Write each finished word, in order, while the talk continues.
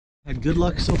Had good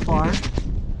luck so far.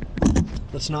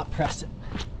 Let's not press it.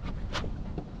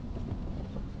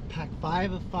 Pack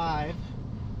 5 of 5.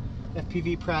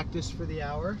 FPV practice for the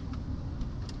hour.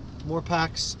 More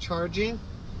packs charging.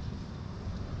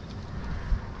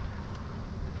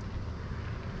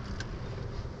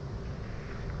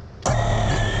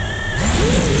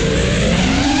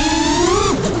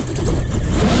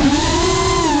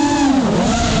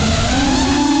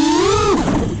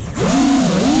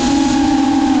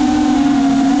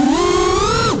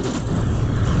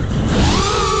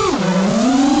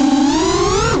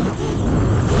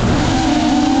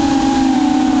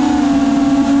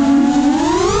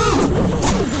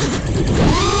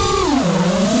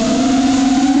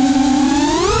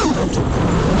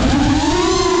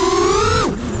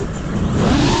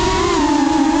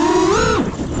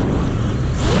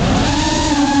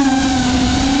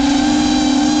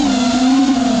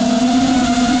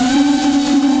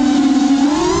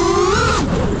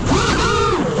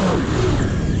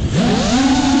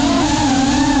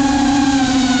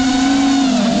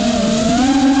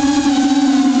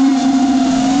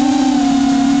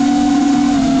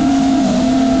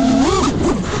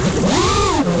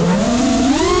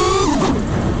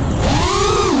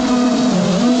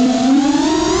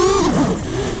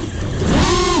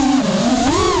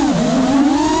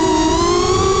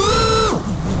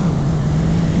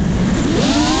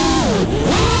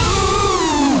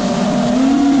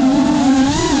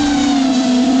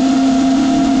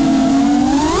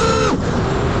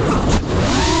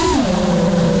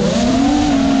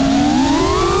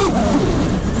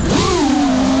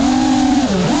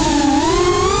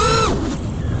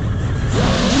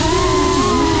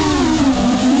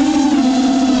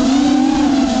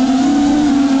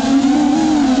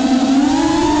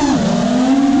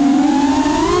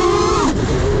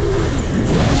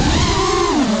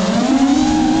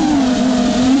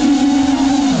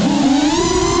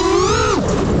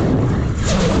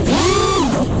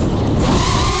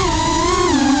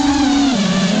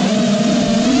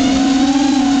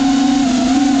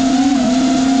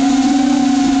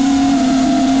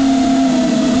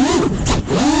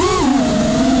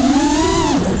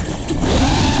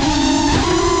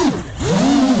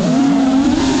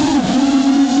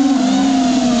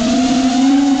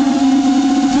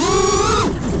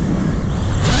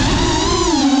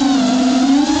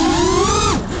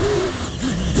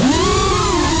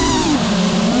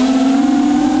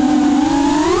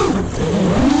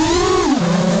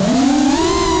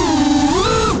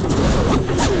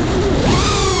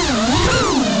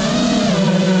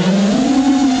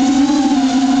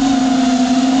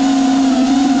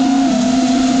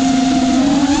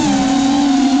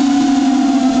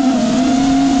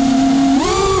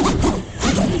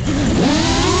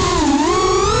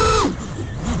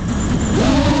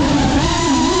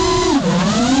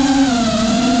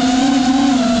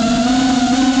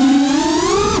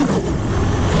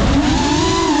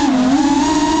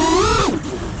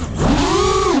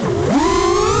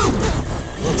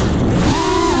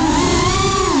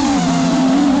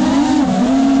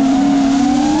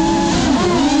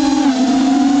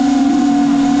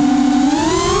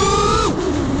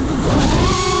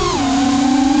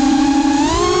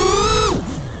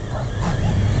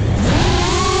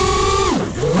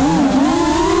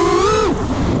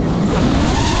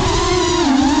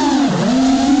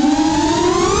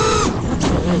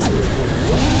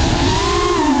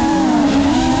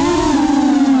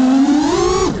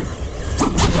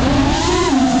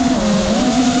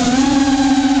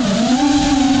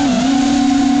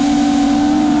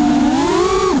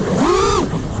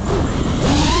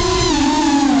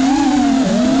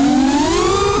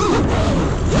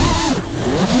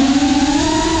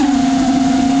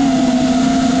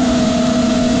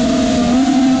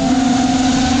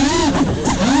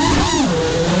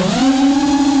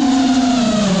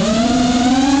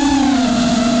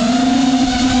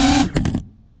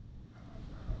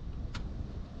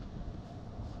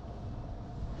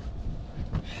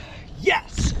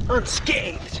 Yes!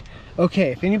 Unscathed!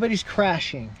 Okay, if anybody's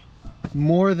crashing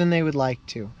more than they would like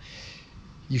to,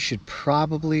 you should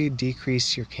probably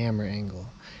decrease your camera angle,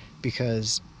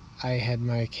 because I had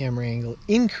my camera angle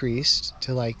increased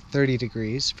to like 30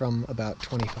 degrees from about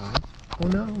 25. Oh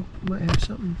no, might have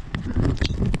something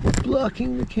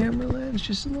blocking the camera lens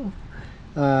just a little.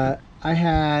 I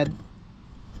had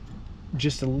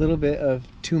just a little bit of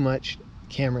too much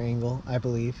camera angle, I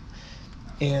believe,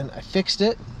 and I fixed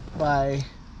it by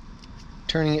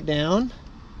turning it down.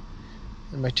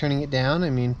 And by turning it down, I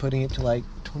mean putting it to like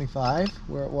 25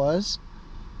 where it was,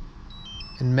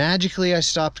 and magically I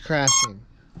stopped crashing.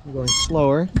 I'm going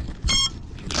slower.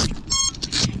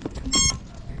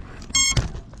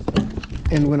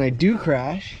 And when I do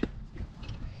crash,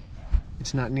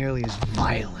 it's not nearly as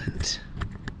violent.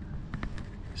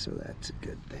 So that's a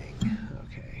good thing.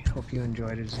 Okay, hope you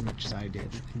enjoyed it as much as I did.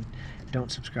 And don't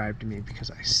subscribe to me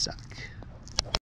because I suck.